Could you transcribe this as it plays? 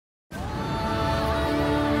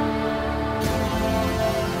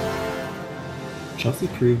Chelsea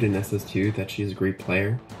proved in SS2 that she is a great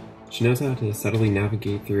player. She knows how to subtly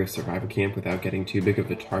navigate through a survivor camp without getting too big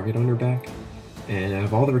of a target on her back. And out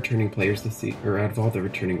of all the returning players this season, or out of all the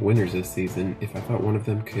returning winners this season, if I thought one of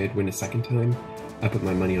them could win a second time, I put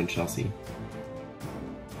my money on Chelsea.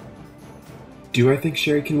 Do I think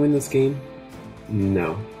Sherry can win this game?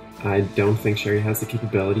 No. I don't think Sherry has the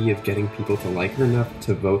capability of getting people to like her enough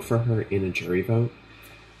to vote for her in a jury vote.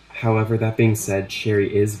 However, that being said,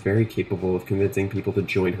 Sherry is very capable of convincing people to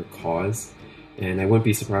join her cause, and I wouldn't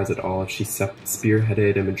be surprised at all if she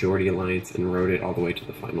spearheaded a majority alliance and rode it all the way to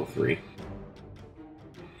the final three.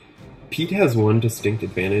 Pete has one distinct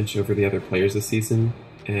advantage over the other players this season,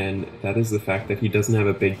 and that is the fact that he doesn't have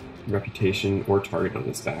a big reputation or target on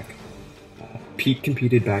his back. Pete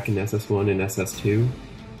competed back in SS1 and SS2,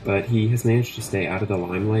 but he has managed to stay out of the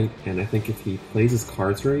limelight, and I think if he plays his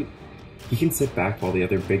cards right, he can sit back while the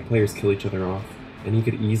other big players kill each other off, and he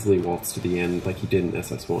could easily waltz to the end like he did in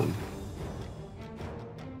SS1.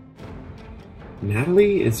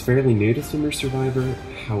 Natalie is fairly new to Swimmer Survivor,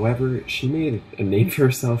 however, she made a name for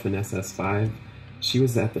herself in SS5. She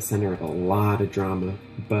was at the center of a lot of drama,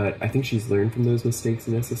 but I think she's learned from those mistakes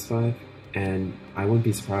in SS5, and I wouldn't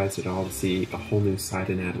be surprised at all to see a whole new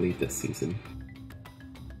side of Natalie this season.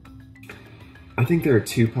 I think there are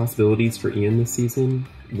two possibilities for Ian this season.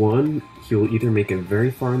 One, he'll either make it very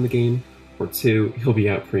far in the game, or two, he'll be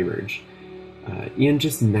out pre-merge. Ian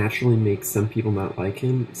just naturally makes some people not like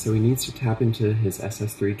him, so he needs to tap into his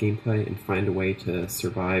SS3 gameplay and find a way to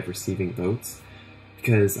survive receiving votes,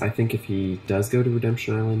 because I think if he does go to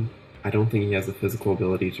Redemption Island, I don't think he has the physical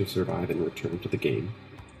ability to survive and return to the game.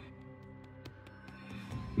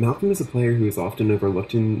 Malcolm is a player who is often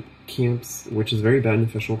overlooked in camps, which is very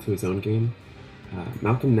beneficial to his own game.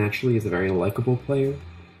 Malcolm naturally is a very likable player,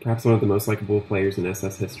 perhaps one of the most likable players in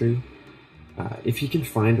SS history. If he can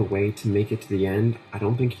find a way to make it to the end, I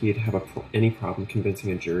don't think he'd have any problem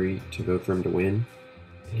convincing a jury to vote for him to win.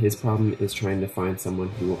 His problem is trying to find someone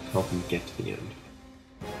who will help him get to the end.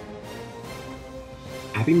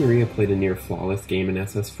 Abby Maria played a near flawless game in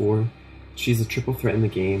SS4. She's a triple threat in the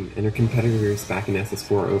game, and her competitors back in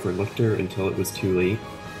SS4 overlooked her until it was too late.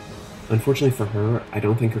 Unfortunately for her, I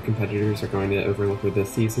don't think her competitors are going to overlook her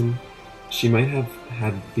this season. She might have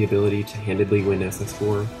had the ability to handedly win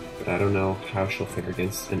SS4, but I don't know how she'll fare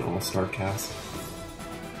against an all-star cast.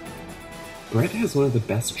 Brett has one of the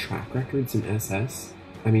best track records in SS.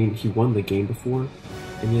 I mean, he won the game before,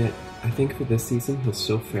 and yet I think for this season he'll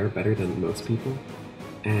still fare better than most people.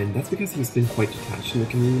 And that's because he's been quite detached in the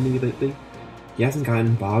community lately. He hasn't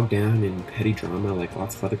gotten bogged down in petty drama like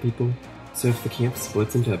lots of other people, so if the camp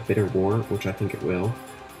splits into a bitter war, which I think it will,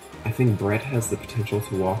 I think Brett has the potential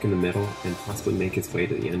to walk in the middle and possibly make his way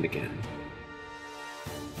to the end again.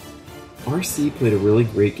 RC played a really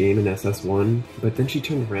great game in SS1, but then she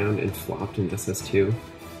turned around and flopped in SS2,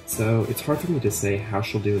 so it's hard for me to say how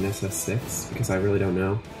she'll do in SS6, because I really don't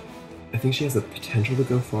know. I think she has the potential to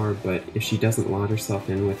go far, but if she doesn't load herself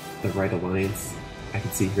in with the right alliance, I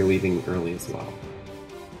could see her leaving early as well.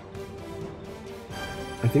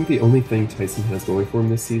 I think the only thing Tyson has going for him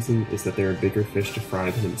this season is that there are bigger fish to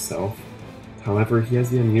fry than himself. However, he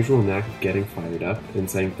has the unusual knack of getting fired up and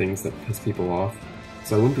saying things that piss people off,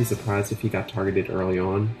 so I wouldn't be surprised if he got targeted early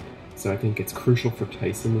on. So I think it's crucial for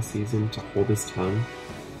Tyson this season to hold his tongue,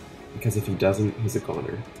 because if he doesn't, he's a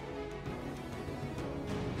goner.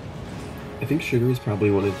 I think Sugar is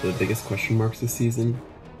probably one of the biggest question marks this season.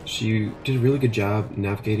 She did a really good job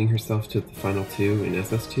navigating herself to the final two in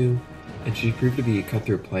SS2, and she proved to be a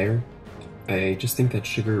cut-through player. I just think that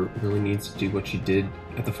Sugar really needs to do what she did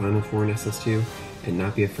at the final four in SS2 and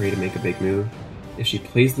not be afraid to make a big move. If she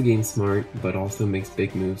plays the game smart, but also makes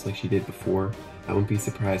big moves like she did before, I won't be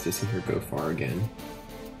surprised to see her go far again.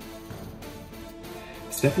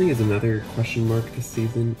 Stephanie is another question mark this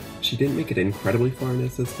season. She didn't make it incredibly far in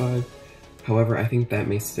SS5, however, I think that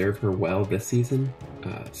may serve her well this season.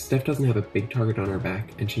 Steph doesn't have a big target on her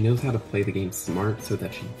back, and she knows how to play the game smart so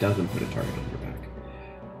that she doesn't put a target on her back.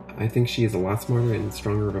 I think she is a lot smarter and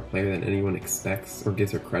stronger of a player than anyone expects or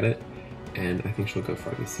gives her credit, and I think she'll go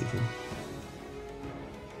far this season.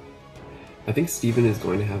 I think Steven is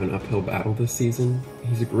going to have an uphill battle this season.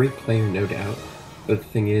 He's a great player, no doubt, but the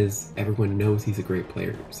thing is, everyone knows he's a great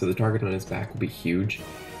player, so the target on his back will be huge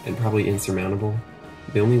and probably insurmountable.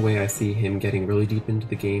 The only way I see him getting really deep into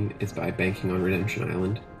the game is by banking on Redemption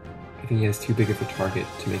Island. I think he has too big of a target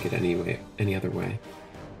to make it any other way.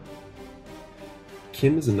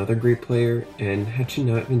 Kim is another great player, and had she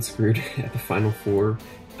not been screwed at the final four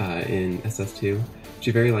in SS2, she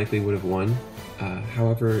very likely would have won.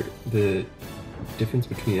 However, the difference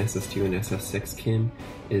between SS2 and SS6 Kim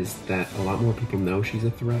is that a lot more people know she's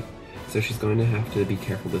a threat, so she's going to have to be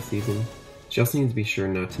careful this season. She also needs to be sure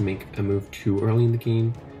not to make a move too early in the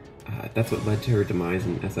game. That's what led to her demise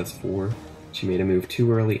in SS4. She made a move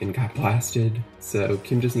too early and got blasted, so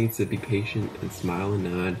Kim just needs to be patient and smile and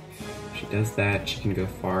nod. If she does that, she can go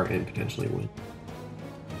far and potentially win.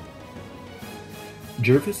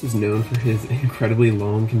 Jervis is known for his incredibly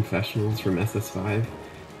long confessionals from SS5,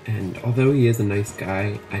 and although he is a nice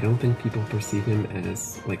guy, I don't think people perceive him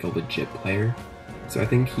as like a legit player. So I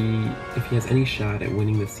think if he has any shot at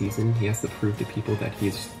winning this season, he has to prove to people that he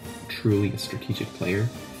is truly a strategic player.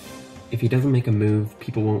 If he doesn't make a move,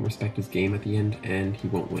 people won't respect his game at the end, and he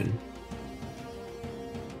won't win.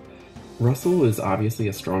 Russell is obviously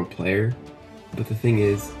a strong player, but the thing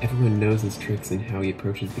is, everyone knows his tricks and how he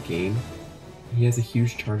approaches the game. He has a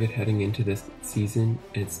huge target heading into this season,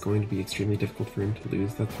 and it's going to be extremely difficult for him to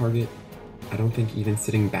lose that target. I don't think even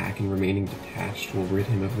sitting back and remaining detached will rid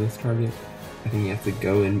him of this target. I think he has to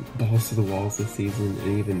go in balls to the walls this season,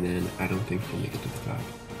 and even then, I don't think he'll make it to the top.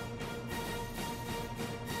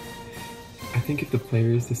 I think if the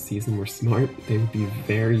players this season were smart, they would be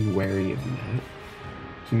very wary of Matt.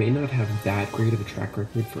 He may not have that great of a track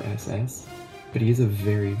record for SS, but he is a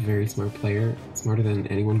very, very smart player, smarter than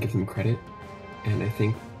anyone gives him credit. And I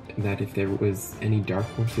think that if there was any dark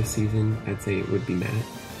horse this season, I'd say it would be Matt.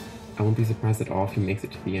 I won't be surprised at all if he makes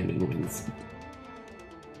it to the end and wins.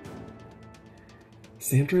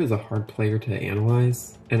 Sandra is a hard player to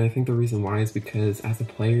analyze, and I think the reason why is because as a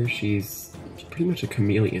player, she's pretty much a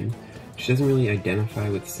chameleon. She doesn't really identify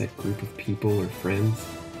with a set group of people or friends,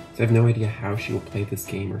 so I have no idea how she will play this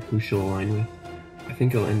game or who she'll align with. I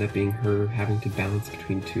think it'll end up being her having to balance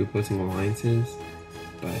between two opposing alliances,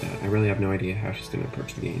 but I really have no idea how she's going to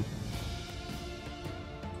approach the game.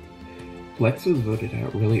 Lex was voted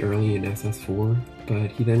out really early in SS4,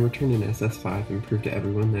 but he then returned in SS5 and proved to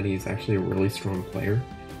everyone that he's actually a really strong player.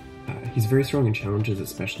 He's very strong in challenges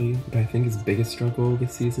especially, but I think his biggest struggle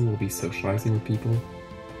this season will be socializing with people.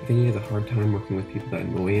 I think he has a hard time working with people that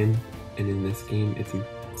annoy him, and in this game it's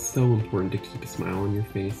so important to keep a smile on your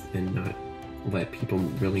face and not let people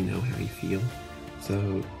really know how you feel.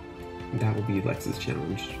 So that will be Lex's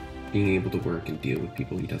challenge, being able to work and deal with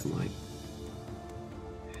people he doesn't like.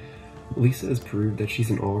 Lisa has proved that she's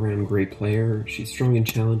an all-around great player. She's strong in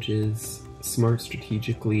challenges, smart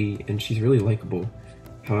strategically, and she's really likable.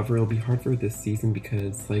 However, it'll be hard for her this season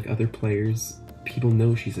because, like other players, people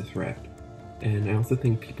know she's a threat. And I also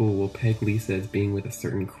think people will peg Lisa as being with a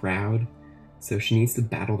certain crowd, so she needs to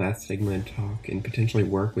battle that stigma and talk and potentially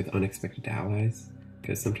work with unexpected allies,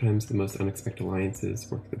 because sometimes the most unexpected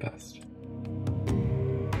alliances work the best.